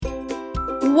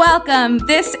Welcome.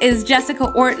 This is Jessica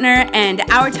Ortner, and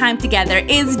our time together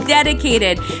is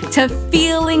dedicated to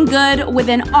feeling good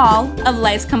within all of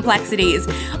life's complexities.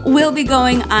 We'll be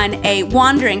going on a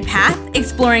wandering path,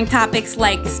 exploring topics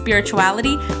like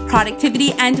spirituality,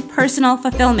 productivity, and personal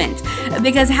fulfillment,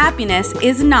 because happiness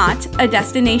is not a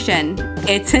destination.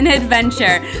 It's an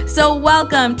adventure. So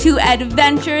welcome to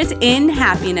Adventures in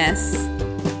Happiness.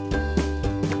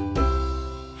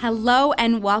 Hello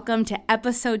and welcome to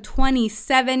episode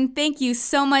 27. Thank you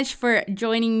so much for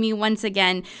joining me once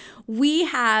again. We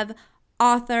have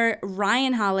author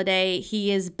Ryan Holiday.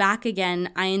 He is back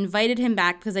again. I invited him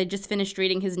back because I just finished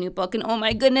reading his new book and oh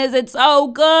my goodness, it's so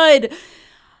good.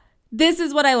 This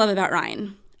is what I love about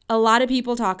Ryan. A lot of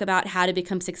people talk about how to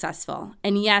become successful.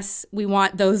 And yes, we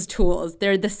want those tools.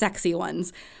 They're the sexy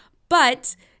ones.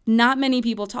 But not many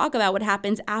people talk about what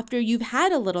happens after you've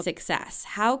had a little success.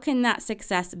 How can that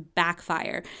success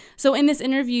backfire? So in this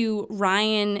interview,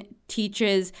 Ryan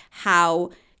teaches how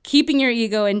keeping your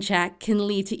ego in check can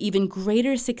lead to even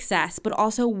greater success, but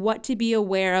also what to be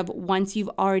aware of once you've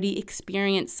already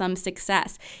experienced some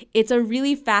success. It's a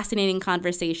really fascinating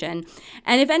conversation.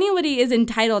 And if anybody is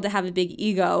entitled to have a big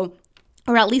ego,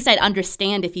 or at least I'd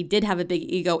understand if he did have a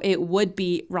big ego, it would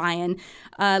be Ryan.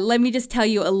 Let me just tell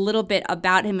you a little bit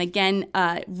about him. Again,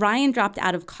 Ryan dropped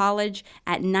out of college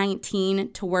at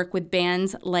 19 to work with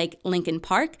bands like Linkin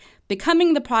Park,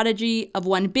 becoming the prodigy of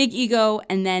one big ego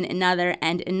and then another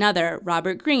and another,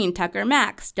 Robert Greene, Tucker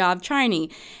Max, Dov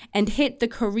Charney, and hit the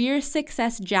career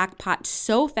success jackpot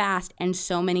so fast and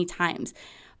so many times.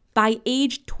 By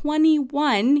age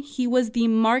 21, he was the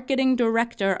marketing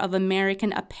director of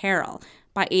American Apparel.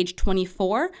 By age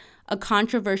 24, a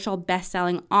controversial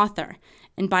best-selling author.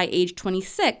 And by age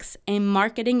 26, a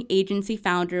marketing agency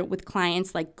founder with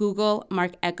clients like Google,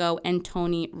 Marc Ecko, and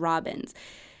Tony Robbins.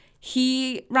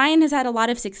 Ryan has had a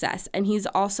lot of success, and he's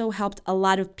also helped a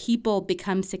lot of people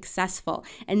become successful.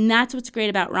 And that's what's great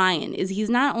about Ryan, is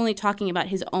he's not only talking about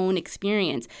his own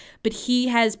experience, but he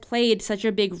has played such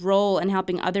a big role in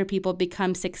helping other people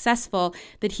become successful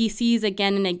that he sees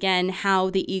again and again how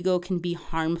the ego can be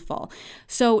harmful.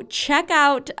 So check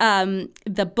out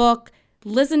the book.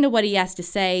 Listen to what he has to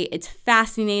say. It's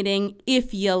fascinating.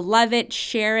 If you love it,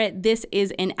 share it. This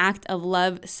is an act of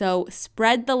love. So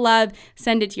spread the love.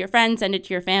 Send it to your friends. Send it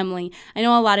to your family. I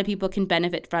know a lot of people can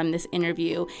benefit from this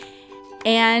interview.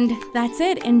 And that's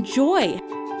it. Enjoy.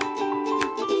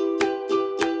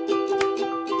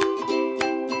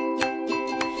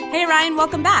 Hey, Ryan,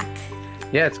 welcome back.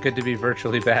 Yeah, it's good to be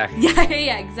virtually back.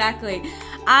 Yeah, exactly.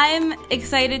 I'm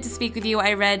excited to speak with you.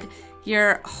 I read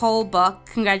your whole book.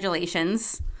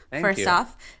 Congratulations. First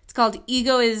off, it's called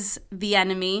Ego is the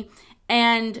Enemy.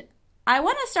 And I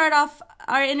want to start off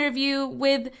our interview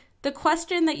with the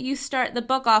question that you start the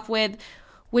book off with,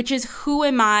 which is, who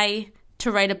am I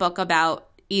to write a book about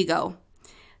ego?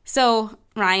 So,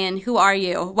 Ryan, who are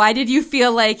you? Why did you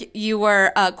feel like you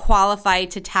were qualified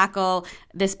to tackle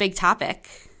this big topic?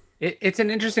 It's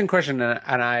an interesting question,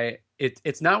 and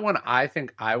it's not one I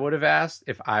think I would have asked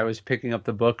if I was picking up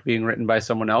the book being written by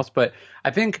someone else. But I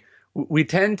think we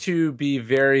tend to be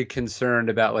very concerned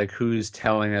about like who's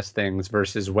telling us things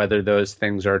versus whether those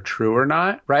things are true or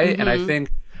not, right? Mm-hmm. And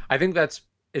I think that's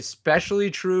especially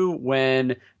true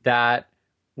when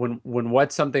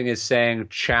what something is saying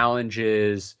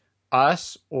challenges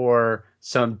us or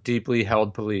some deeply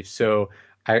held beliefs. So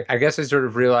I guess I sort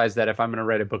of realized that if I'm going to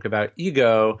write a book about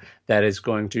ego that is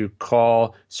going to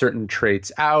call certain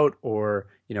traits out or,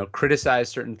 criticize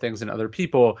certain things in other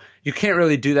people, you can't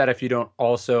really do that if you don't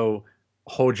also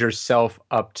hold yourself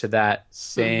up to that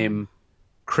same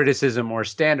criticism or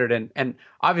standard. And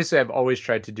obviously I've always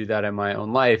tried to do that in my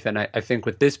own life. And I think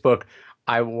with this book,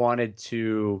 I wanted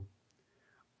to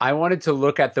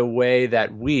look at the way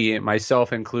that we,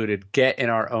 myself included, get in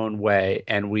our own way,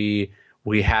 and we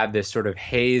have this sort of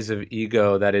haze of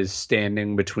ego that is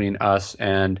standing between us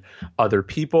and other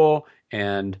people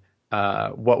and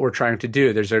what we're trying to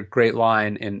do. There's a great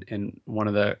line in one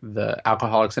of the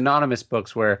Alcoholics Anonymous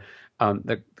books where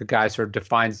the guy sort of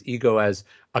defines ego as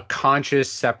a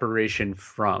conscious separation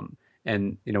from.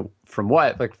 And, from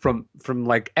what? Like from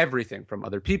like everything, from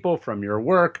other people, from your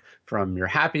work, from your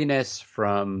happiness,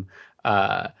 from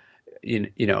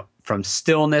from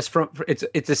stillness,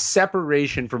 it's a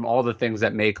separation from all the things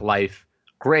that make life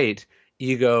great.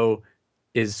 Ego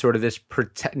is sort of this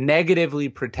negatively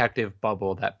protective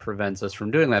bubble that prevents us from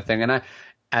doing that thing. And I,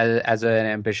 as an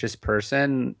ambitious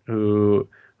person who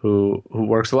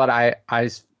works a lot, I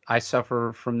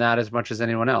suffer from that as much as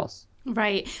anyone else.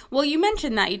 Right. Well, you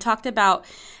mentioned that. You talked about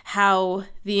how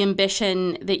the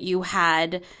ambition that you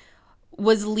had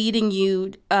was leading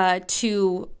you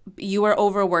to you were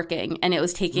overworking and it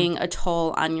was taking a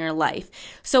toll on your life.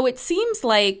 So it seems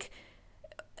like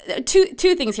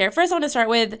two things here. First, I want to start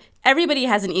with everybody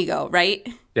has an ego, right?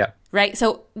 Yeah. Right.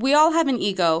 So we all have an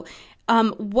ego.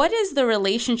 What is the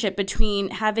relationship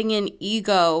between having an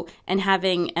ego and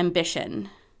having ambition?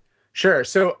 Sure.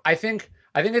 So I think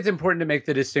it's important to make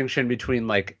the distinction between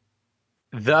like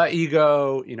the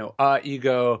ego,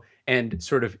 ego, and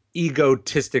sort of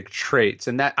egotistic traits,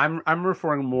 and that I'm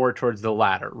referring more towards the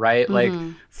latter, right? Like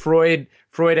Freud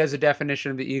has a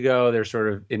definition of the ego. There's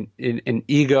sort of an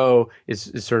ego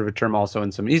is sort of a term also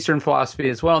in some Eastern philosophy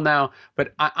as well now.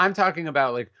 But I'm talking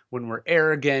about like when we're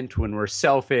arrogant, when we're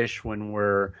selfish, when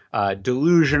we're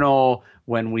delusional,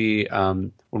 when we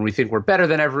think we're better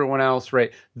than everyone else,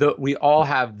 right? We all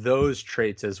have those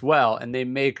traits as well, and they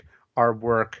make our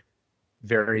work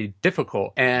very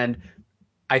difficult. And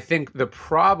I think the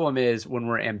problem is when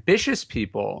we're ambitious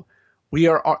people, we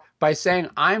are, by saying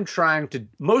I'm trying to,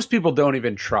 most people don't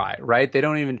even try, right? They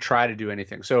don't even try to do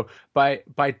anything. So by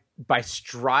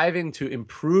striving to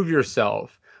improve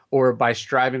yourself or by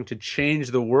striving to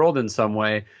change the world in some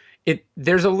way,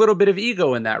 there's a little bit of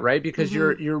ego in that, right? Because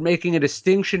you're making a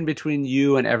distinction between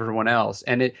you and everyone else.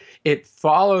 And it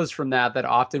follows from that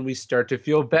often we start to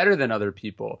feel better than other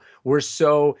people. Or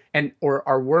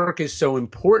our work is so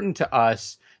important to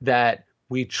us that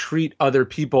we treat other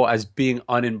people as being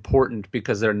unimportant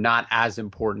because they're not as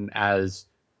important as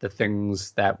the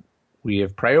things that we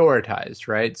have prioritized,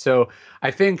 right? So I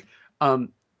think, and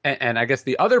I guess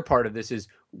the other part of this is,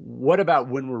 what about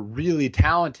when we're really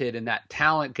talented and that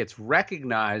talent gets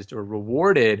recognized or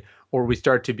rewarded, or we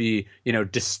start to be,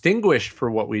 distinguished for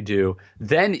what we do?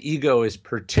 Then ego is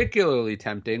particularly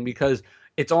tempting because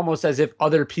it's almost as if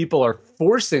other people are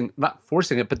not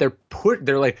forcing it, but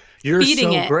they're like, you're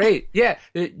feeding so it. great. Yeah,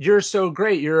 you're so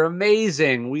great. You're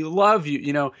amazing. We love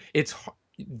you.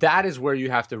 That is where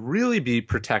you have to really be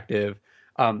protective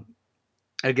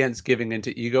against giving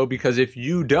into ego, because if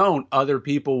you don't, other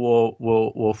people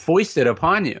will foist it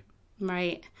upon you.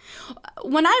 Right.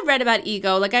 When I read about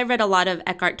ego, like I read a lot of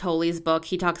Eckhart Tolle's book.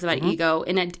 He talks about ego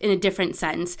in a different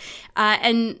sense.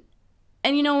 And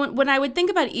when I would think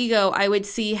about ego, I would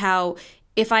see how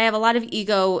if I have a lot of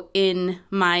ego in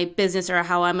my business or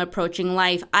how I'm approaching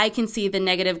life, I can see the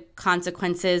negative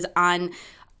consequences on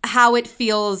how it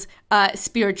feels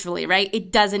spiritually, right?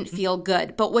 It doesn't feel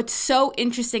good. But what's so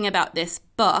interesting about this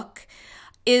book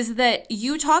is that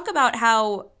you talk about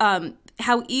how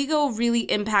ego really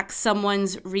impacts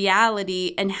someone's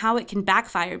reality and how it can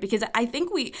backfire. Because I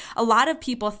think a lot of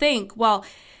people think, well,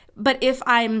 but if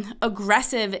I'm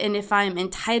aggressive and if I'm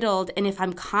entitled and if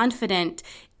I'm confident,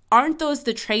 aren't those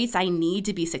the traits I need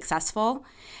to be successful?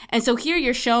 And so here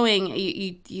you're showing,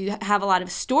 you have a lot of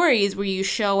stories where you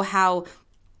show how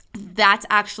that's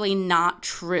actually not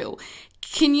true.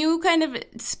 Can you kind of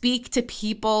speak to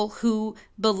people who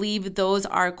believe those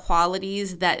are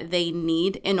qualities that they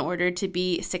need in order to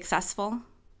be successful?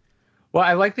 Well,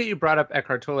 I like that you brought up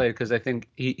Eckhart Tolle, because I think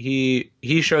he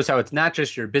shows how it's not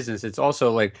just your business. It's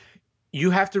also like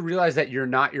you have to realize that you're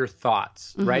not your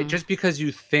thoughts, right? Just because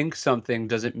you think something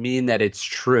doesn't mean that it's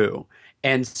true.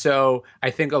 And so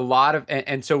I think a lot of,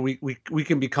 and so we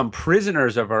can become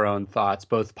prisoners of our own thoughts,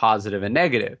 both positive and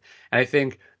negative. And I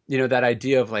think, that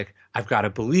idea of like, I've got to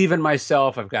believe in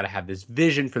myself. I've got to have this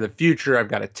vision for the future. I've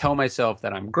got to tell myself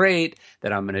that I'm great,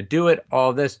 that I'm going to do it,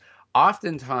 all this.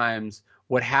 Oftentimes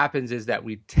what happens is that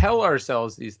we tell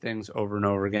ourselves these things over and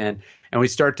over again, and we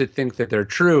start to think that they're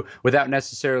true without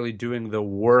necessarily doing the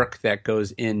work that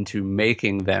goes into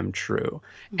making them true.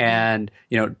 And,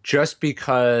 just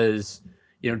because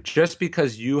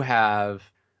you have,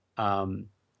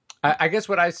 I guess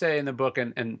what I say in the book,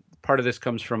 and part of this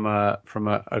comes from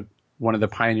one of the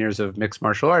pioneers of mixed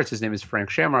martial arts. His name is Frank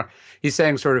Shamrock. He's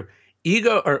saying sort of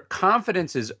ego or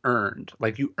confidence is earned.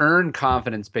 Like you earn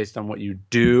confidence based on what you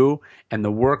do and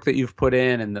the work that you've put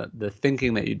in and the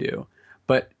thinking that you do.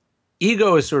 But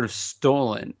ego is sort of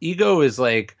stolen. Ego is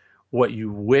like what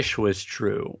you wish was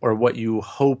true or what you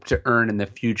hope to earn in the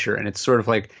future. And it's sort of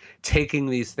like taking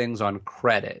these things on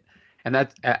credit. And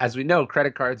that, as we know,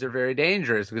 credit cards are very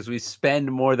dangerous because we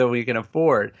spend more than we can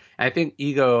afford. And I think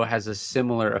ego has a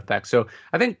similar effect. So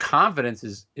I think confidence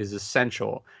is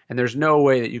essential. And there's no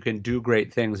way that you can do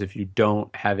great things if you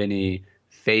don't have any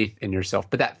faith in yourself.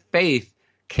 But that faith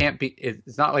can't be,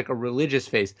 it's not like a religious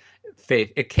faith.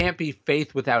 It can't be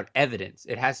faith without evidence.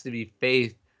 It has to be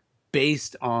faith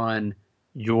based on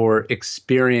your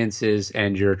experiences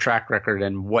and your track record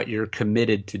and what you're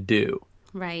committed to do.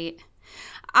 Right.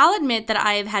 I'll admit that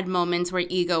I've had moments where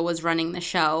ego was running the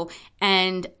show,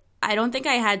 and I don't think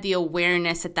I had the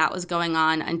awareness that that was going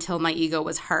on until my ego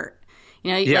was hurt.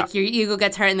 You know, Yeah. like your ego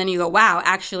gets hurt and then you go, wow,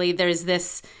 actually there's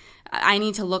this, I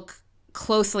need to look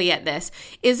closely at this.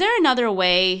 Is there another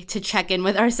way to check in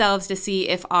with ourselves to see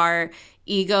if our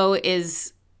ego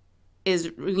is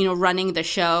running the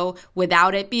show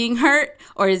without it being hurt,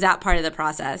 or is that part of the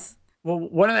process? Well,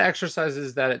 one of the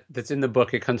exercises that's in the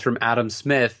book, it comes from Adam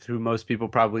Smith, who most people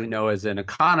probably know as an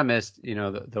economist. You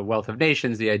know, the Wealth of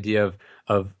Nations, the idea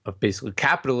of basically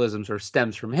capitalism sort of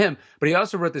stems from him. But he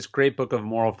also wrote this great book of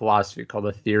moral philosophy called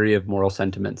The Theory of Moral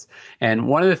Sentiments. And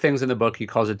one of the things in the book, he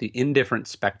calls it the indifferent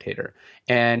spectator.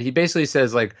 And he basically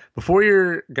says, like, before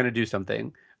you're going to do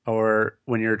something, or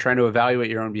when you're trying to evaluate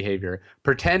your own behavior,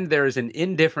 pretend there is an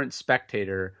indifferent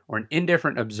spectator or an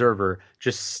indifferent observer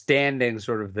just standing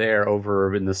sort of there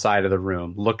over in the side of the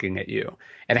room looking at you.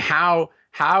 And how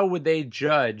would they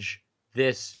judge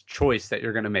this choice that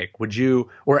you're going to make?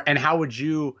 And how would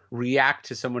you react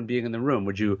to someone being in the room?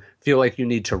 Would you feel like you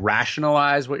need to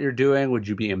rationalize what you're doing? Would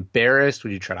you be embarrassed?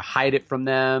 Would you try to hide it from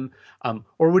them?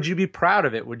 Or would you be proud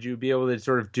of it? Would you be able to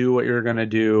sort of do what you're going to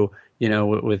do,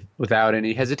 without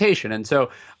any hesitation? And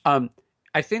so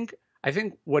I think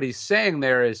what he's saying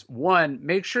there is, one,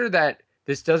 make sure that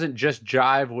this doesn't just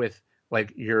jive with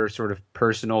like your sort of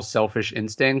personal selfish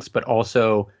instincts, but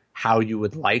also how you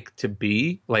would like to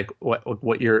be, like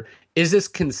is this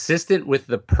consistent with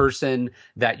the person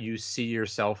that you see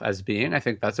yourself as being? I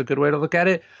think that's a good way to look at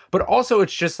it. But also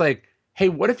it's just like, hey,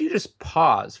 what if you just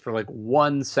pause for like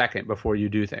 1 second before you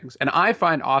do things? And I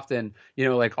find often,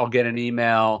 like I'll get an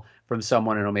email from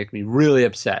someone and it'll make me really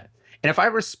upset. And if I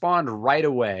respond right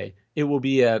away, it will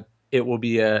be an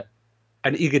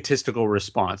egotistical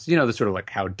response, the sort of like,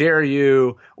 how dare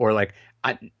you? Or like,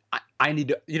 I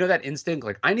need to, that instinct,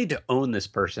 like I need to own this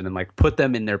person and like put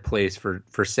them in their place for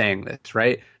saying this,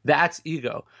 right? That's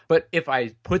ego. But if I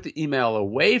put the email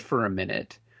away for a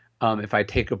minute, if I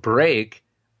take a break,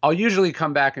 I'll usually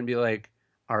come back and be like,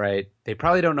 all right, they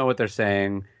probably don't know what they're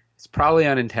saying. It's probably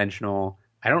unintentional.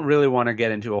 I don't really want to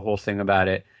get into a whole thing about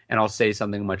it. And I'll say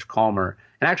something much calmer.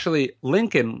 And actually,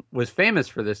 Lincoln was famous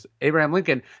for this. Abraham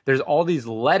Lincoln, there's all these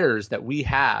letters that we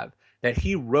have that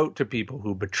he wrote to people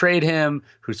who betrayed him,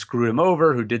 who screwed him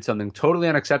over, who did something totally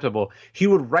unacceptable. He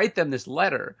would write them this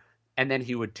letter, and then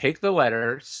he would take the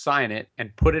letter, sign it,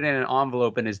 and put it in an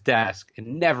envelope in his desk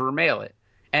and never mail it.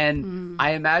 And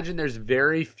I imagine there's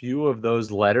very few of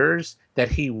those letters that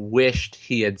he wished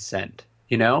he had sent,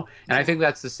 And I think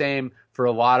that's the same for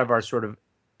a lot of our sort of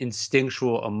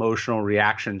instinctual emotional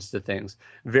reactions to things.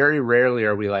 Very rarely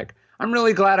are we like, I'm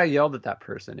really glad I yelled at that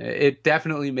person. It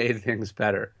definitely made things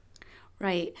better.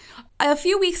 Right. A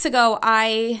few weeks ago,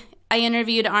 I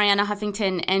interviewed Arianna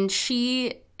Huffington, and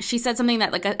she said something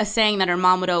that like a saying that her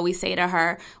mom would always say to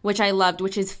her, which I loved,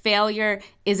 which is failure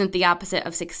isn't the opposite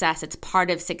of success. It's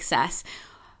part of success.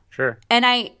 Sure. And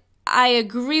I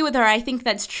agree with her. I think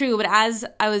that's true. But as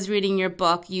I was reading your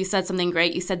book, you said something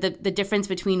great. You said the difference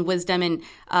between wisdom and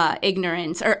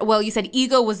ignorance. You said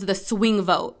ego was the swing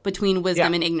vote between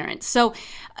wisdom and ignorance. So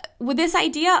with this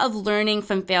idea of learning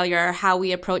from failure, how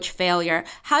we approach failure,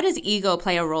 how does ego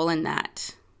play a role in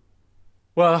that?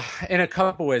 Well, in a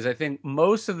couple ways. I think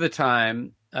most of the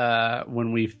time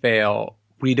when we fail,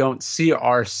 we don't see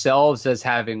ourselves as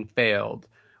having failed.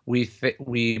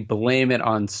 We blame it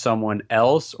on someone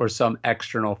else or some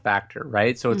external factor,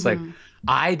 right? So it's like,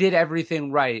 I did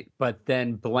everything right, but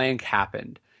then blank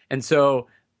happened. And so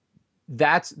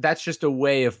that's just a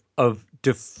way of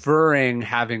deferring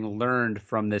having learned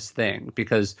from this thing,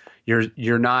 because you're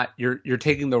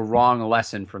taking the wrong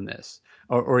lesson from this,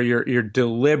 or you're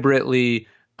deliberately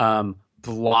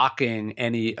blocking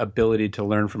any ability to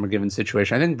learn from a given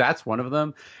situation. I think that's one of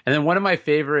them. And then one of my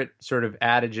favorite sort of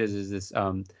adages is this,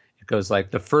 it goes like,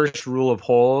 the first rule of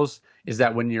holes is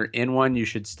that when you're in one, you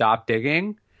should stop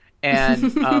digging.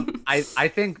 And I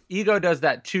think ego does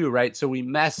that too, right? So we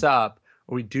mess up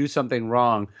or we do something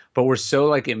wrong, but we're so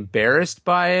like embarrassed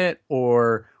by it,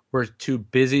 or we're too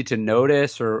busy to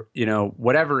notice, or,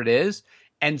 whatever it is.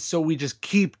 And so we just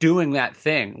keep doing that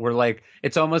thing. We're like,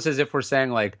 it's almost as if we're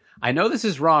saying like, I know this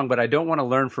is wrong, but I don't want to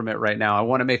learn from it right now. I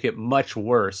want to make it much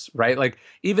worse, right? Like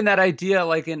even that idea,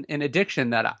 like in addiction,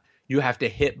 that you have to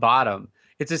hit bottom.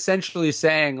 It's essentially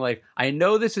saying like, I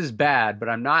know this is bad, but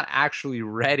I'm not actually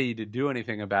ready to do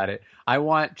anything about it. I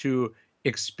want to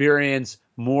experience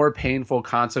more painful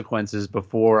consequences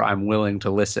before I'm willing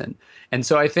to listen. And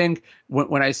so I think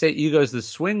when I say ego is the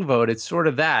swing vote, it's sort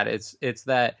of that. It's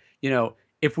that,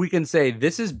 if we can say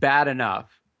this is bad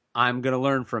enough, I'm going to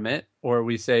learn from it. Or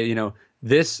we say,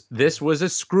 this was a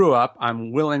screw up.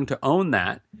 I'm willing to own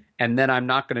that. And then I'm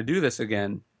not going to do this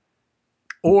again.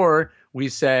 Or we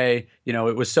say,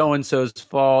 it was so-and-so's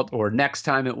fault, or next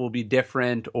time it will be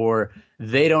different, or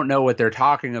they don't know what they're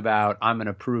talking about, I'm going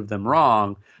to prove them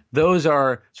wrong. Those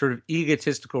are sort of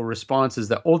egotistical responses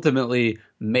that ultimately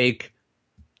make,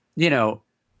 Makes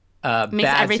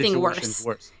bad everything situations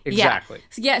worse. Exactly.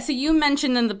 Yeah. So you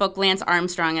mentioned in the book Lance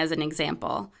Armstrong as an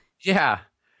example. Yeah.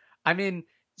 I mean,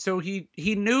 so he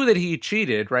knew that he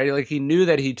cheated, right? Like he knew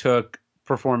that he took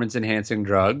performance enhancing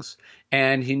drugs,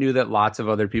 and he knew that lots of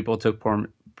other people took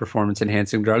performance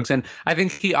enhancing drugs. And I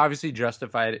think he obviously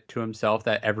justified it to himself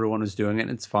that everyone was doing it,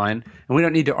 and it's fine. And we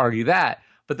don't need to argue that.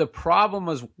 But the problem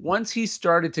was, once he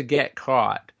started to get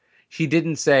caught, he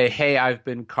didn't say, "Hey, I've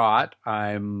been caught.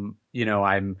 I've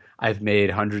made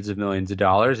hundreds of millions of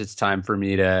dollars. It's time for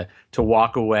me to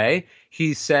walk away."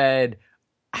 He said,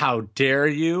 "How dare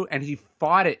you?" And he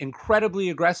fought it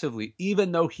incredibly aggressively,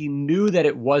 even though he knew that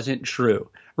it wasn't true,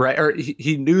 right? Or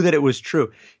he knew that it was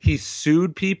true. He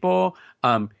sued people.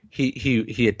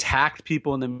 He attacked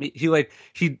people in the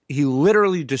he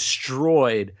literally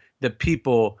destroyed the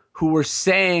people who were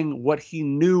saying what he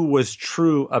knew was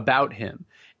true about him.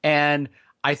 And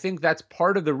I think that's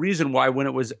part of the reason why, when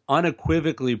it was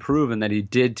unequivocally proven that he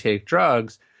did take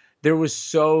drugs, there was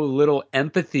so little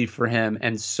empathy for him,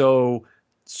 and so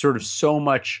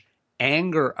much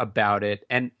anger about it.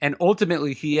 And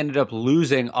ultimately he ended up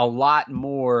losing a lot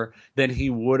more than he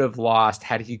would have lost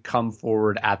had he come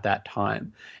forward at that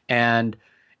time. And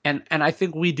I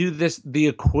think we do the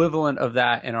equivalent of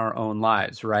that in our own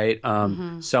lives, right?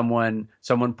 Someone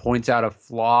points out a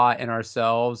flaw in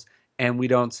ourselves, and we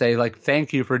don't say, like,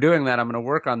 "Thank you for doing that, I'm going to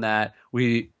work on that."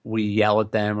 We yell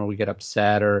at them, or we get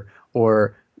upset,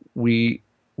 or we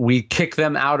kick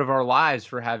them out of our lives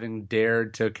for having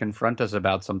dared to confront us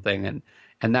about something,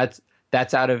 and that's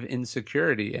out of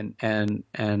insecurity and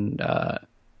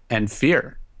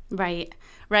fear. Right.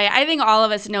 I think all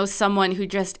of us know someone who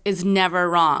just is never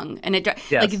wrong, and Yes.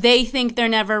 like they think they're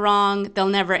never wrong, they'll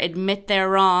never admit they're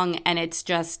wrong, and it's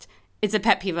a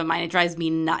pet peeve of mine. It drives me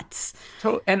nuts.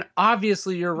 So, and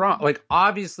obviously you're wrong. Like,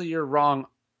 obviously you're wrong.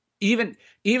 Even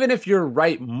if you're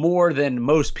right more than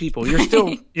most people,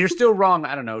 you're still wrong,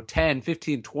 I don't know, 10,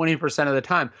 15, 20% of the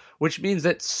time, which means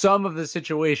that some of the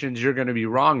situations you're going to be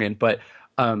wrong in. But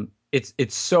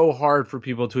it's so hard for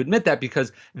people to admit that,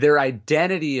 because their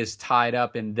identity is tied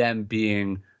up in them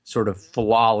being sort of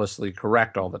flawlessly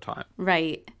correct all the time.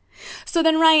 Right. So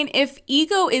then, Ryan, if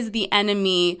ego is the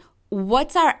enemy,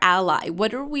 what's our ally?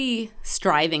 What are we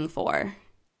striving for?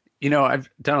 I've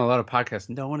done a lot of podcasts.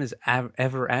 No one has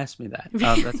ever asked me that.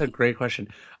 That's a great question.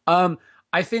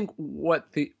 I think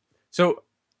so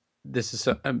this is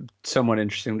somewhat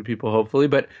interesting to people, hopefully.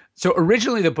 But so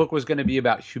originally the book was going to be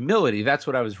about humility. That's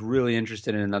what I was really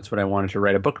interested in, and that's what I wanted to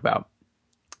write a book about.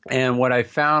 And what I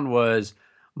found was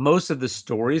most of the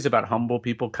stories about humble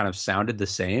people kind of sounded the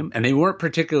same, and they weren't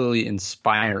particularly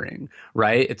inspiring,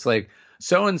 right? It's like,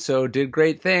 so-and-so did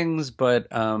great things, but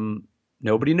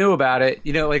nobody knew about it.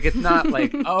 Like, it's not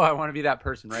like, oh, I want to be that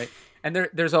person, right? And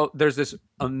there's this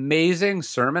amazing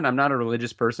sermon. I'm not a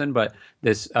religious person, but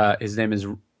his name is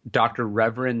Dr.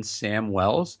 Reverend Sam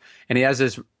Wells, and he has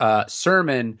this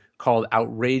sermon called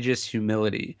Outrageous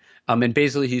Humility. And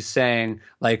basically he's saying,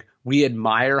 like, we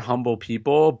admire humble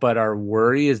people, but our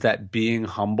worry is that being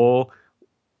humble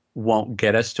won't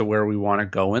get us to where we want to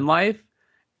go in life.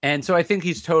 And so I think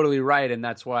he's totally right, and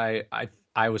that's why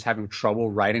I was having trouble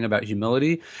writing about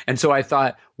humility. And so I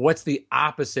thought, what's the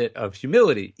opposite of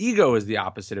humility? Ego is the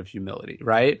opposite of humility,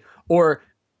 right? Or,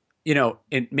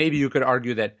 and maybe you could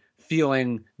argue that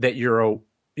feeling that you're a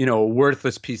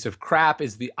worthless piece of crap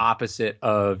is the opposite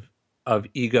of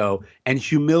ego, and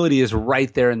humility is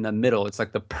right there in the middle. It's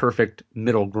like the perfect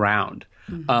middle ground.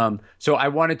 Mm-hmm. So I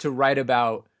wanted to write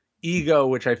about ego,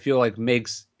 which I feel like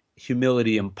makes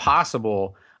humility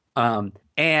impossible,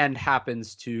 and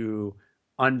happens to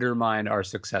undermine our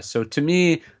success. So to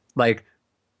me, like,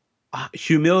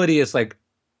 humility is like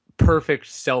perfect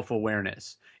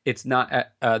self-awareness. It's not,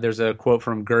 there's a quote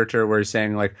from Goethe where he's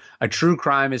saying, like, a true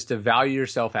crime is to value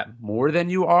yourself at more than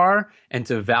you are, and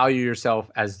to value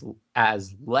yourself as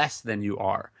less than you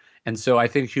are. And so I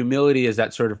think humility is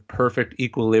that sort of perfect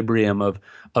equilibrium of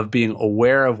being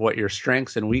aware of what your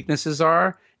strengths and weaknesses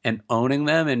are, and owning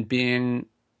them, and being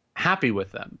happy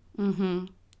with them. Mm-hmm.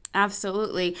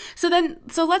 Absolutely. So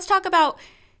let's talk about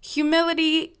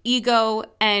humility, ego,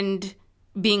 and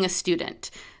being a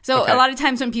student. So okay. A lot of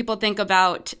times when people think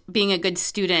about being a good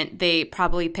student, they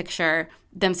probably picture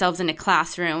themselves in a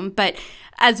classroom. But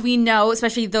as we know,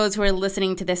 especially those who are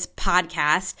listening to this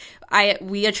podcast,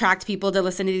 we attract people to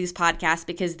listen to these podcasts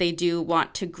because they do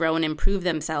want to grow and improve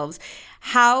themselves.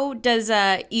 How does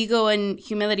ego and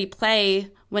humility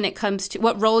play when it comes to,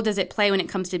 what role does it play when it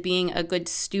comes to being a good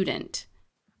student?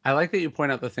 I like that you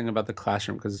point out the thing about the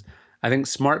classroom, because I think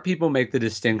smart people make the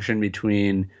distinction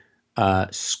between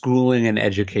schooling and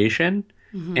education.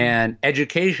 Mm-hmm. And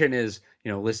education is,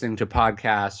 listening to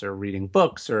podcasts or reading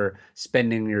books or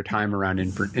spending your time around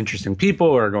interesting people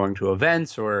or going to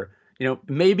events, or,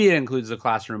 maybe it includes the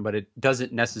classroom, but it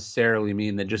doesn't necessarily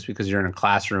mean that just because you're in a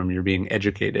classroom, you're being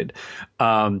educated.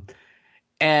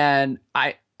 And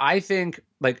I think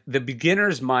like the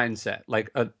beginner's mindset,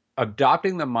 like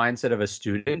adopting the mindset of a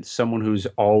student, someone who's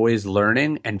always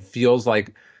learning and feels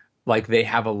like they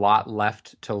have a lot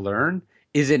left to learn,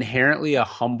 is inherently a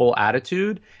humble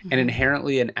attitude, mm-hmm. and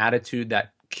inherently an attitude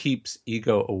that keeps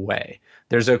ego away.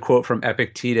 There's a quote from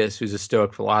Epictetus, who's a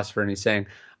Stoic philosopher, and he's saying,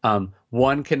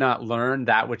 one cannot learn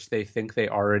that which they think they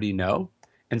already know.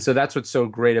 And so that's what's so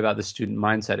great about the student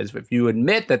mindset, is if you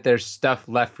admit that there's stuff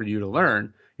left for you to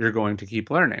learn, you're going to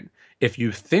keep learning. If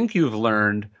you think you've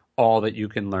learned all that you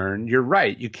can learn, you're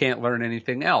right. You can't learn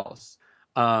anything else.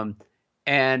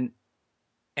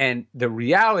 And the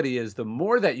reality is, the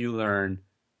more that you learn,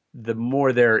 the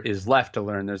more there is left to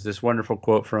learn. There's this wonderful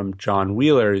quote from John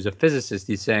Wheeler, who's a physicist.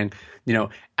 He's saying,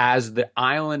 as the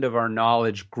island of our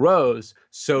knowledge grows,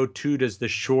 so too does the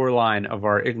shoreline of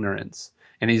our ignorance.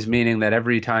 And he's meaning that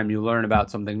every time you learn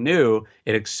about something new,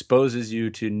 it exposes you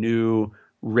to new,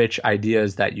 rich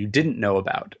ideas that you didn't know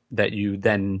about, that you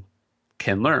then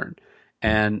can learn.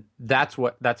 And that's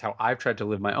how I've tried to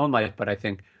live my own life. But I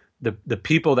think the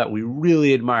people that we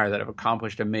really admire that have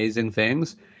accomplished amazing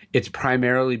things, it's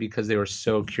primarily because they were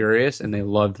so curious and they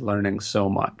loved learning so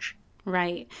much.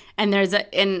 Right. And there's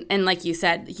and like you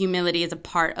said, humility is a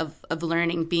part of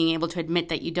learning, being able to admit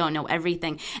that you don't know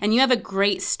everything. And you have a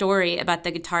great story about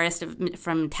the guitarist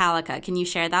from Metallica. Can you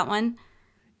share that one?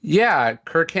 Yeah,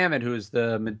 Kirk Hammett, who is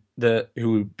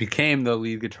who became the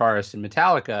lead guitarist in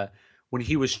Metallica, when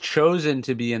he was chosen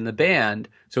to be in the band,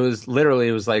 so it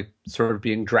was like sort of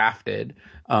being drafted,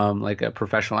 like a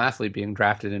professional athlete being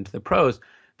drafted into the pros.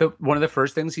 One of the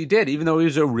first things he did, even though he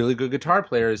was a really good guitar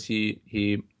player, is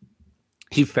he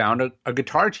found a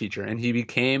guitar teacher, and he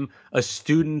became a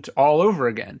student all over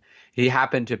again. He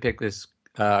happened to pick this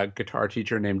guitar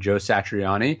teacher named Joe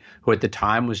Satriani, who at the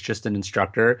time was just an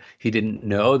instructor. He didn't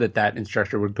know that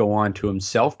instructor would go on to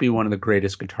himself be one of the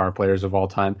greatest guitar players of all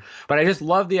time. But I just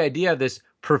love the idea of this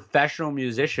professional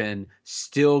musician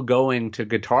still going to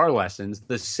guitar lessons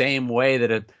the same way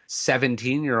that a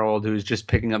 17-year-old who's just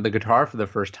picking up the guitar for the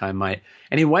first time might.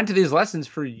 And he went to these lessons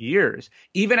for years.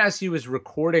 Even as he was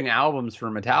recording albums for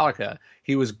Metallica,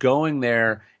 he was going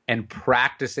there and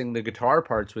practicing the guitar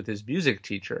parts with his music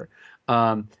teacher.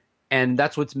 And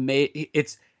that's what's made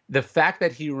it's the fact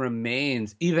that he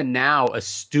remains even now a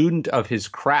student of his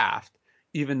craft,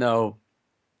 even though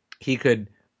he could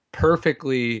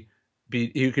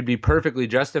be perfectly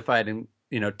justified in,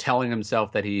 telling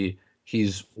himself that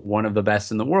he's one of the best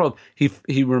in the world.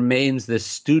 He remains this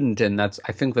student, and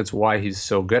I think that's why he's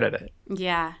so good at it.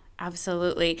 Yeah.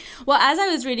 Absolutely. Well, as I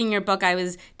was reading your book, I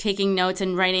was taking notes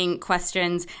and writing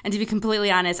questions. And to be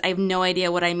completely honest, I have no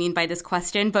idea what I mean by this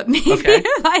question, but maybe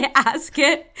if I ask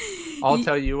it, I'll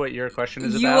tell you what your question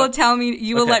is about. You will tell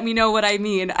me, will let me know what I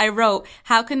mean. I wrote,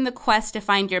 how can the quest to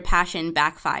find your passion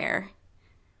backfire?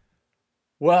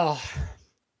 Well,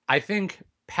 I think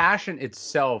passion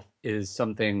itself is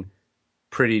something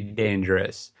pretty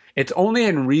dangerous. It's only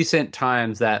in recent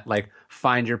times that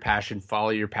find your passion, follow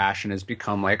your passion has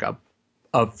become like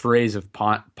a phrase of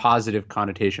positive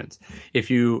connotations. If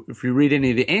you read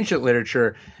any of the ancient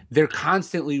literature, they're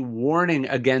constantly warning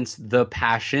against the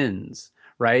passions,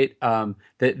 right? That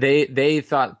they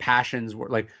thought passions were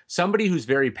like somebody who's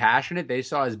very passionate, they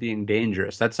saw as being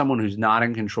dangerous. That's someone who's not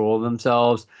in control of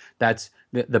themselves. That's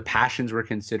the passions were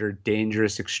considered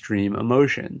dangerous, extreme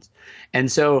emotions.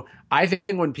 And so I think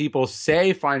when people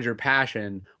say find your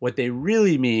passion, what they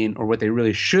really mean, or what they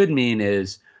really should mean,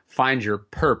 is find your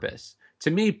purpose.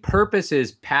 To me, purpose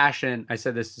is passion. I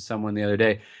said this to someone the other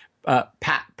day.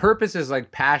 Purpose is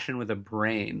like passion with a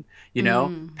brain,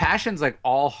 Passion's like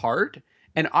all heart.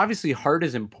 And obviously heart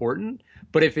is important,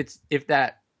 but if it's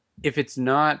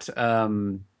not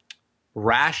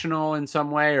rational in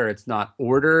some way, or it's not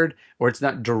ordered, or it's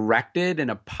not directed in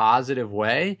a positive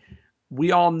way,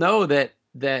 we all know that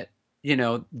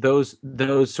those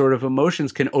sort of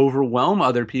emotions can overwhelm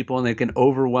other people, and they can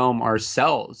overwhelm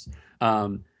ourselves.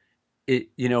 When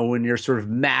you're sort of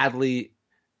madly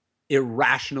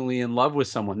irrationally in love with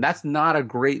someone. That's not a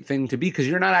great thing to be because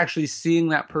you're not actually seeing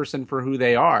that person for who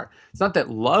they are. It's not that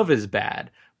love is bad,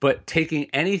 but taking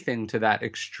anything to that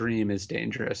extreme is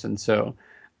dangerous. And so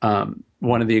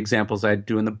one of the examples I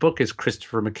do in the book is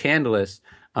Christopher McCandless,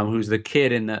 who's the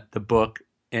kid in the book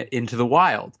Into the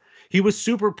Wild. He was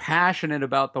super passionate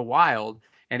about the wild,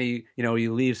 and he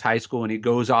leaves high school and he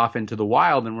goes off into the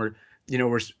wild, and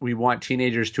we want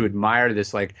teenagers to admire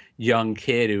this like young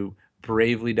kid who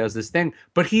bravely does this thing,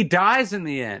 but he dies in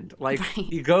the end. Like Right.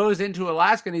 he goes into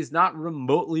Alaska and he's not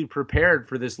remotely prepared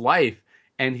for this life,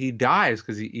 and he dies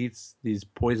because he eats these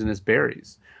poisonous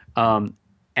berries.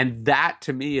 And that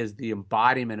to me is the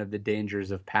embodiment of the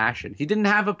dangers of passion. He didn't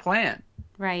have a plan.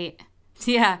 Right.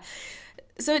 Yeah.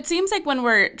 So it seems like when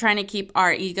we're trying to keep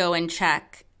our ego in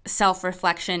check,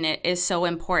 self-reflection is so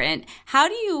important. How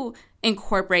do you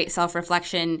incorporate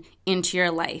self-reflection into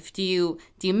your life? Do you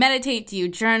meditate? Do you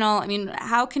journal? I mean,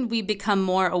 how can we become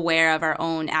more aware of our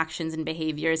own actions and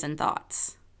behaviors and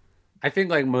thoughts? I think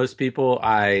like most people,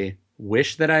 I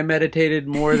wish that I meditated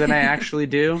more than I actually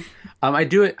do. I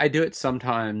do it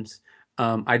sometimes.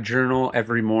 I journal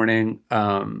every morning.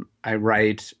 I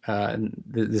write,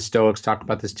 the Stoics talk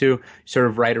about this too. You sort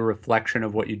of write a reflection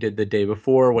of what you did the day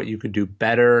before, what you could do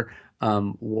better,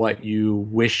 what you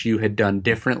wish you had done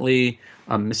differently,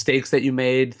 mistakes that you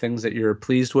made, things that you're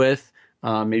pleased with,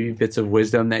 maybe bits of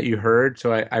wisdom that you heard.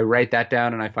 So I write that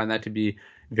down, and I find that to be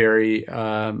very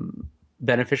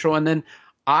beneficial. And then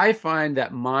I find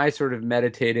that my sort of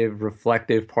meditative,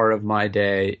 reflective part of my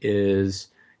day is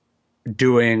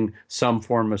doing some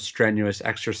form of strenuous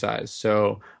exercise.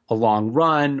 So a long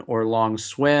run or long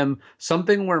swim,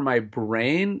 something where my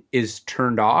brain is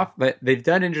turned off. But they've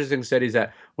done interesting studies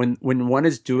that when one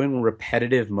is doing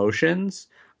repetitive motions,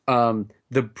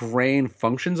 the brain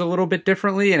functions a little bit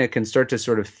differently, and it can start to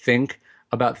sort of think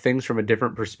about things from a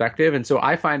different perspective. And so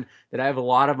I find that I have a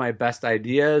lot of my best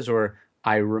ideas, or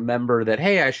I remember that,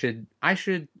 hey, I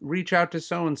should reach out to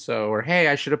so-and-so, or hey,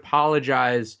 I should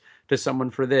apologize to someone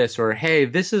for this, or hey,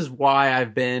 this is why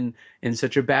I've been in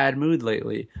such a bad mood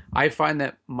lately. I find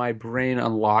that my brain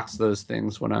unlocks those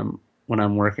things when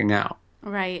I'm working out.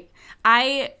 Right.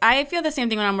 I feel the same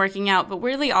thing when I'm working out, but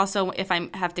really also if I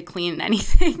have to clean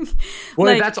anything.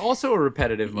 Well, that's also a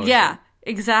repetitive motion. Yeah,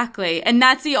 exactly. And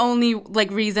that's the only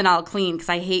reason I'll clean, because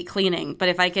I hate cleaning. But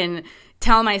if I can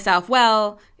tell myself,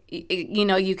 well,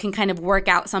 you can kind of work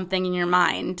out something in your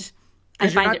mind, I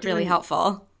find it really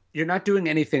helpful. You're not doing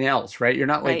anything else, right? You're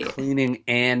not Right. cleaning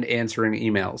and answering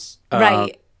emails.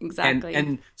 Right. Exactly.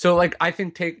 And so I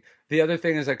think the other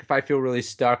thing is if I feel really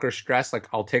stuck or stressed,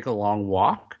 I'll take a long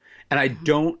walk, and I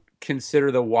don't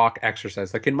consider the walk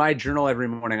exercise. In my journal every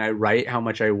morning, I write how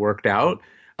much I worked out.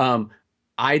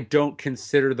 I don't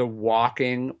consider the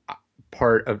walking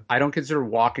I don't consider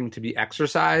walking to be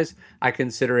exercise. I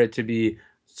consider it to be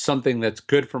something that's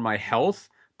good for my health,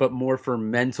 but more for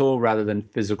mental rather than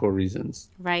physical reasons.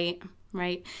 Right,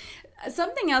 right.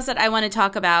 Something else that I want to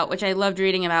talk about, which I loved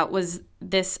reading about, was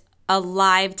this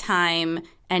alive time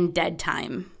and dead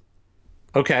time.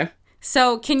 Okay.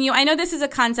 So I know this is a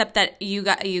concept that you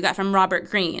got from Robert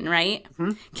Greene, right?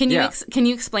 Mm-hmm. Can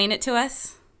you explain it to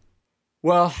us?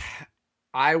 Well,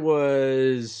 I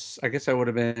guess I would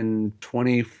have been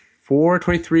 24,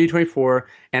 23, 24,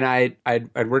 and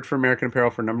I'd worked for American Apparel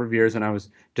for a number of years, and I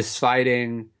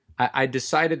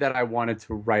decided that I wanted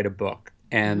to write a book,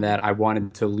 and that I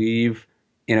wanted to leave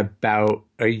in about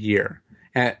a year.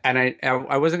 And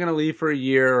I wasn't going to leave for a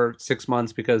year or 6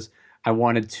 months because I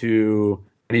needed to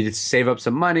save up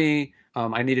some money.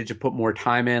 I needed to put more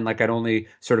time in. I'd only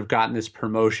sort of gotten this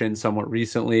promotion somewhat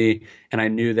recently, and I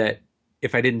knew that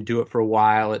if I didn't do it for a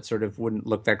while, it sort of wouldn't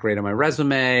look that great on my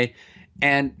resume.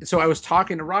 And so I was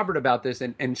talking to Robert about this,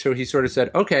 and so he sort of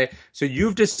said, okay, so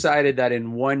you've decided that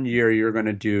in 1 year you're going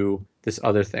to do this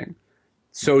other thing.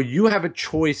 So you have a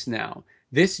choice now.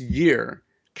 This year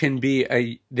can be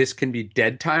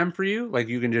dead time for you.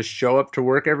 You can just show up to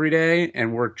work every day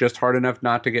and work just hard enough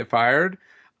not to get fired.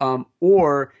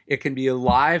 Or it can be a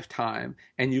live time,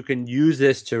 and you can use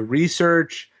this to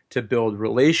research, to build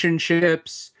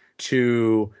relationships,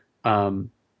 to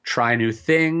try new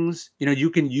things. You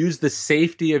can use the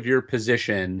safety of your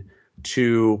position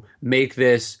to make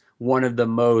this one of the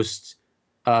most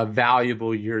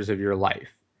valuable years of your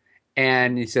life.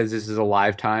 And he says this is a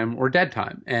live time or dead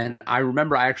time. And I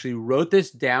remember I actually wrote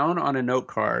this down on a note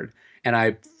card, and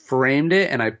I framed it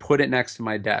and I put it next to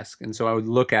my desk. And so I would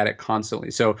look at it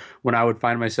constantly. So when I would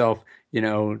find myself,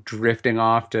 drifting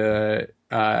off to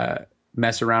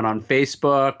mess around on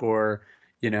Facebook, or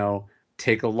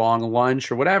take a long lunch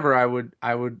or whatever, I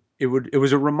would it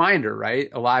was a reminder, right?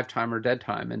 Alive time or dead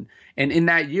time. And in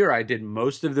that year, I did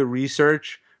most of the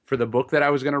research for the book that I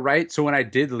was going to write. So when I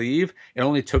did leave, it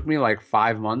only took me like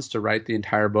 5 months to write the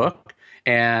entire book.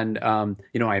 And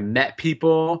I met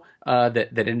people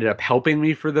that ended up helping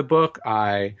me for the book.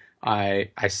 I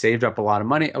saved up a lot of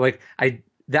money. Like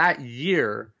that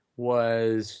year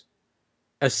was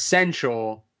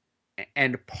essential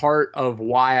and part of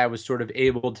why I was sort of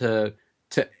able to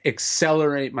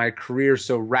accelerate my career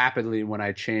so rapidly when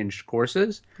I changed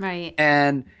courses. Right.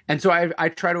 And so I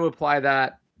try to apply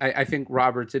that. I think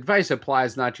Robert's advice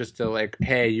applies not just to like,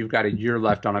 hey, you've got a year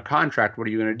left on a contract, what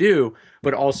are you going to do?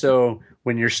 But also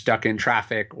when you're stuck in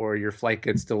traffic or your flight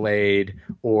gets delayed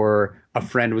or a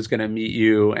friend was going to meet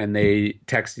you and they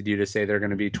texted you to say they're going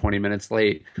to be 20 minutes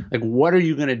late. Like, what are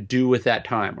you going to do with that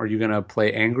time? Are you going to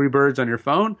play Angry Birds on your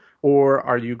phone or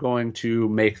are you going to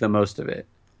make the most of it?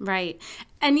 Right.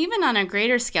 And even on a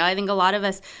greater scale, I think a lot of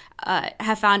us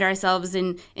have found ourselves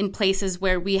in places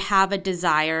where we have a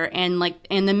desire and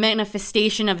the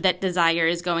manifestation of that desire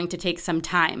is going to take some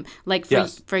time. Like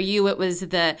for you, it was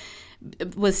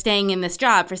staying in this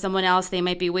job. For someone else, they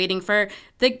might be waiting for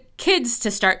the kids to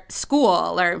start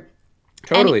school or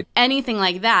totally anything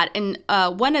like that. And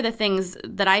one of the things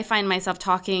that I find myself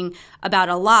talking about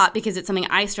a lot, because it's something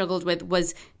I struggled with,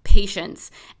 was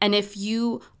patience. And if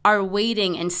you are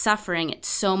waiting and suffering, it's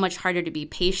so much harder to be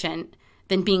patient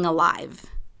than being alive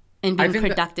and being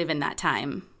productive in that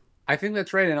time. I think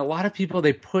that's right. And a lot of people,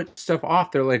 they put stuff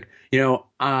off. They're like,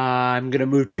 I'm going to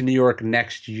move to New York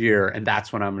next year and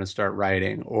that's when I'm going to start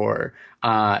writing. Or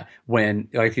when,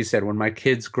 like you said, when my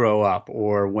kids grow up,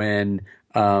 or when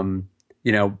when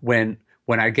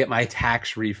I get my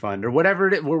tax refund or whatever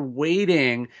it is, we're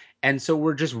waiting. And so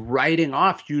we're just writing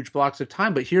off huge blocks of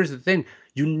time. But here's the thing,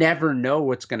 you never know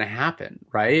what's going to happen,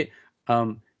 right?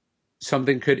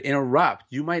 Something could interrupt.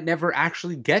 You might never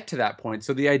actually get to that point.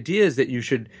 So the idea is that you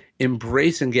should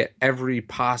embrace and get every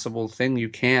possible thing you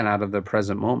can out of the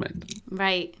present moment.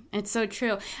 Right. It's so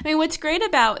true. I mean, what's great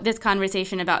about this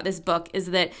conversation about this book is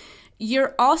that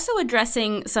you're also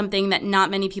addressing something that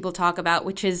not many people talk about,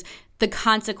 which is the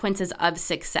consequences of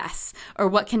success, or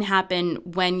what can happen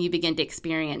when you begin to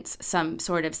experience some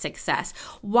sort of success.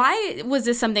 Why was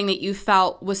this something that you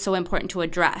felt was so important to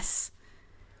address?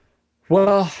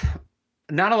 Well,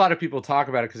 not a lot of people talk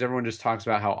about it because everyone just talks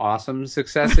about how awesome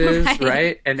success is,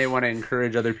 right? And they want to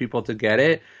encourage other people to get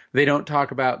it. They don't talk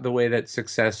about the way that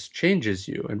success changes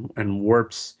you and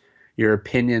warps your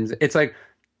opinions. It's like,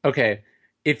 okay,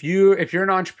 if you're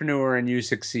an entrepreneur and you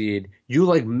succeed, you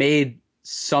like made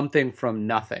something from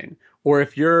nothing. Or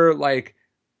if you're like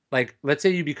let's say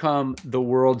you become the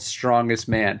world's strongest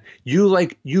man, you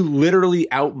literally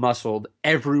outmuscled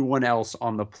everyone else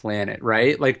on the planet,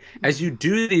 right? Like as you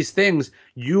do these things,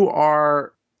 you've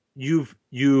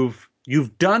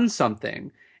done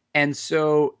something. And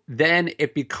so then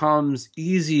it becomes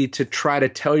easy to try to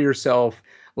tell yourself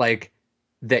like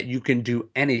that you can do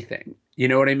anything. You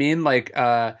know what I mean? Like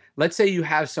let's say you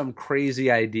have some crazy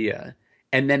idea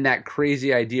and then that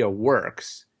crazy idea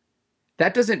works.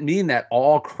 That doesn't mean that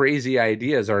all crazy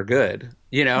ideas are good.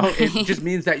 It just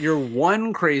means that your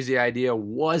one crazy idea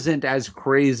wasn't as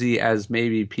crazy as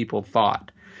maybe people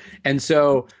thought. And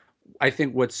so I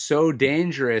think what's so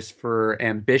dangerous for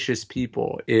ambitious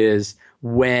people is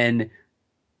when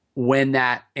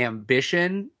that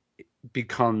ambition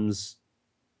becomes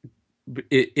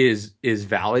is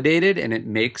validated and it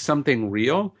makes something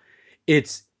real.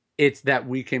 It's that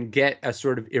we can get a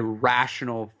sort of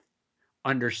irrational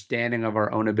understanding of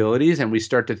our own abilities, and we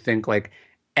start to think like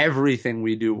everything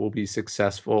we do will be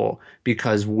successful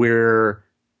because we're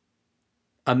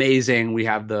amazing, we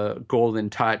have the golden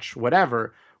touch,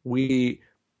 whatever. It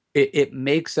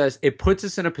puts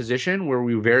us in a position where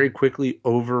we very quickly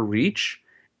overreach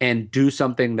and do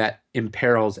something that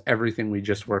imperils everything we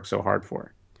just worked so hard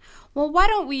for. Well,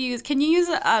 can you use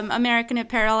American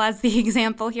Apparel as the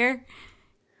example here?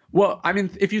 Well, I mean,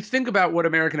 if you think about what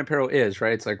American Apparel is,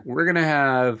 right? It's like we're going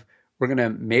to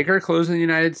make our clothes in the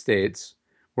United States.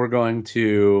 We're going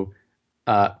to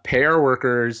pay our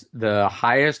workers the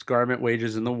highest garment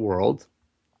wages in the world.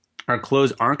 Our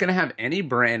clothes aren't going to have any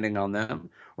branding on them.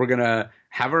 We're going to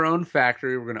have our own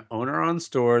factory. We're going to own our own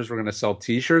stores. We're going to sell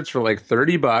T-shirts for like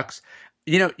 $30.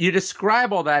 You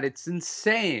describe all that. It's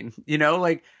insane.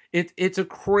 It's a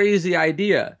crazy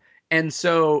idea. And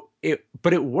so it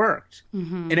worked.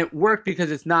 Mm-hmm. And it worked because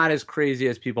it's not as crazy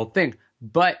as people think,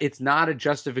 but it's not a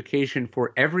justification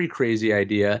for every crazy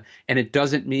idea. And it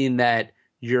doesn't mean that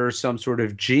you're some sort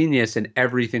of genius and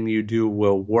everything you do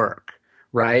will work.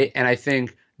 Right. And I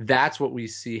think that's what we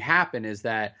see happen is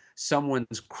that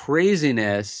someone's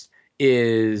craziness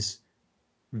is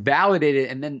validated,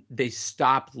 and then they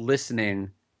stop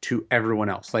listening to everyone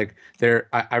else. Like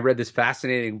I read this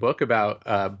fascinating book about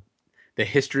the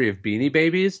history of Beanie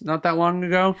Babies not that long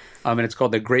ago, and it's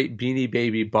called The Great Beanie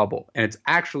Baby Bubble, and it's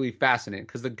actually fascinating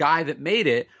because the guy that made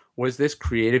it was this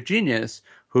creative genius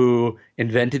who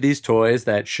invented these toys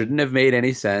that shouldn't have made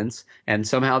any sense, and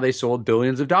somehow they sold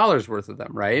billions of dollars worth of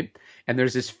them, right? And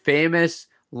there's this famous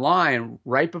line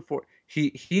right before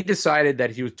he decided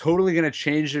that he was totally going to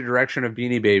change the direction of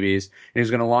Beanie Babies, and he was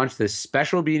going to launch this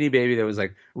special Beanie Baby that was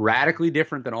like radically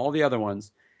different than all the other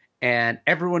ones. And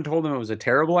everyone told him it was a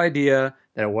terrible idea,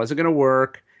 that it wasn't going to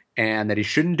work, and that he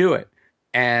shouldn't do it.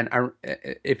 And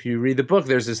if you read the book,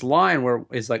 there's this line where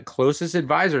his like closest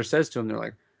advisor says to him, they're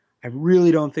like, I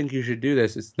really don't think you should do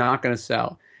this. It's not going to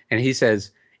sell. And he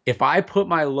says, if I put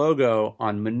my logo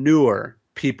on manure,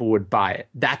 people would buy it.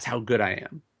 That's how good I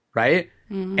am. Right.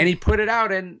 Mm-hmm. And he put it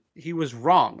out and he was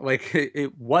wrong. Like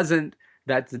it wasn't,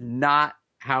 that's not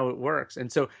how it works. And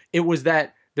so it was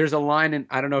that there's a line in,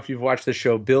 I don't know if you've watched the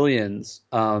show Billions,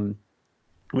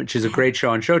 which is a great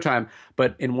show on Showtime.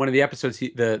 But in one of the episodes,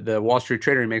 the Wall Street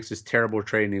trader, he makes this terrible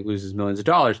trade and he loses millions of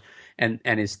dollars. And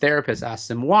his therapist asks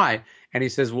him why. And he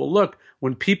says, well, look,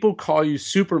 when people call you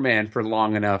Superman for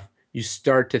long enough, you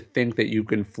start to think that you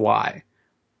can fly.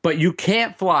 But you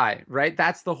can't fly, right?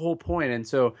 That's the whole point. And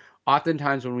so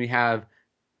oftentimes when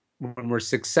we're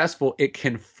successful, it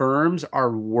confirms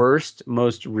our worst,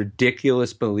 most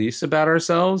ridiculous beliefs about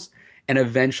ourselves. And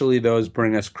eventually those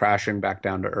bring us crashing back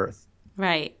down to earth.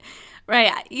 Right.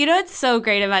 Right. You know what's so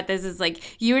great about this is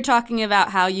like you were talking about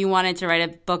how you wanted to write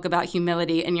a book about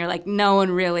humility and you're like, no one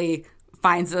really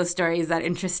finds those stories that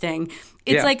interesting.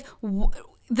 It's like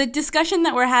the discussion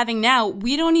that we're having now,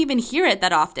 we don't even hear it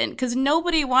that often because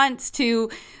nobody wants to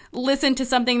listen to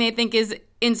something they think is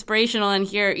inspirational and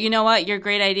hear, you know what, your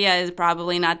great idea is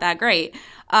probably not that great.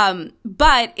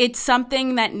 But it's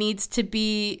something that needs to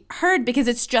be heard because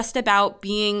it's just about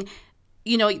being,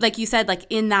 you know, like you said, like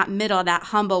in that middle, that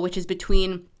humble, which is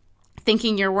between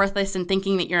thinking you're worthless and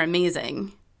thinking that you're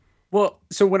amazing. Well,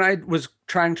 so when I was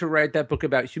trying to write that book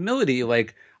about humility,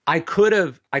 like I could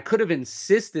have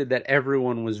insisted that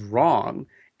everyone was wrong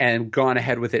and gone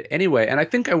ahead with it anyway. And I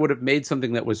think I would have made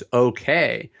something that was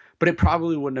okay, but it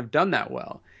probably wouldn't have done that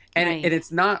well. And, right. And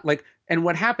it's not like, and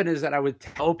what happened is that I would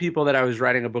tell people that I was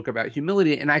writing a book about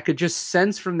humility and I could just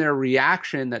sense from their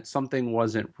reaction that something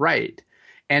wasn't right.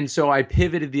 And so I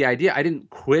pivoted the idea. I didn't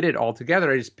quit it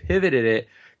altogether. I just pivoted it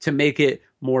to make it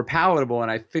more palatable.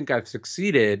 And I think I've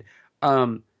succeeded.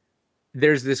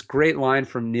 There's this great line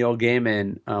from Neil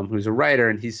Gaiman, who's a writer,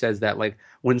 and he says that like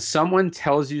when someone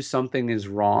tells you something is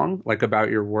wrong, like about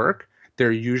your work,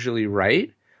 they're usually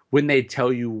right. When they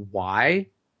tell you why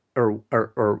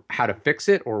or how to fix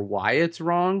it or why it's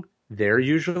wrong, they're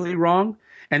usually wrong.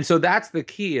 And so that's the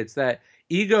key. It's that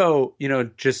ego,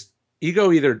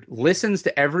 ego either listens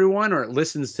to everyone or it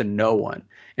listens to no one.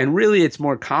 And really it's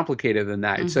more complicated than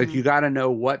that. Mm-hmm. It's like you got to know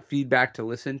what feedback to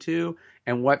listen to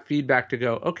and what feedback to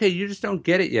go, okay, you just don't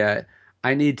get it yet.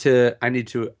 I need to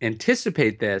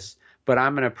anticipate this, but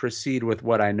I'm going to proceed with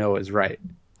what I know is right.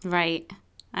 Right.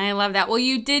 I love that. Well,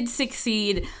 you did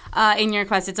succeed in your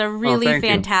quest. It's a really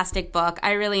fantastic book.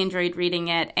 I really enjoyed reading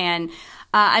it. And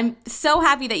I'm so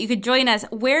happy that you could join us.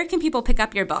 Where can people pick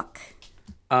up your book?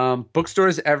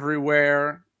 Bookstores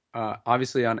everywhere,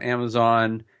 obviously on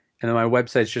Amazon. And then my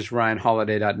website's just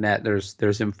ryanholiday.net.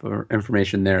 There's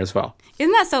information there as well.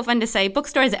 Isn't that so fun to say?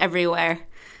 Bookstores everywhere.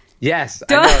 Yes,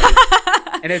 I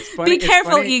know. And it's funny. Be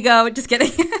careful, ego. Just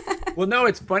kidding. Well, no,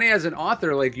 it's funny as an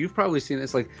author. Like you've probably seen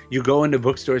this. Like you go into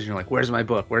bookstores and you're like, "Where's my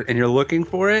book?" And you're looking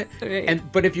for it. Right.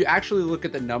 But if you actually look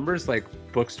at the numbers, like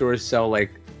bookstores sell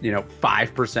like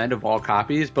 5% of all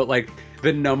copies. But like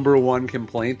the number one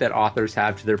complaint that authors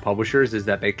have to their publishers is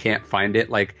that they can't find it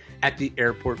like at the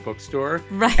airport bookstore.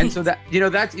 Right. And so that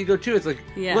that's ego too. It's like,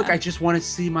 look, I just want to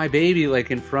see my baby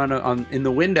like in front of in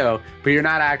the window, but you're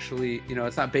not actually,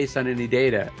 it's not based on any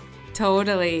data.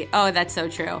 Totally. Oh, that's so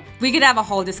true. We could have a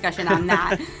whole discussion on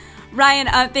that.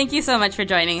 Ryan, thank you so much for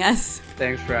joining us.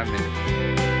 Thanks for having me.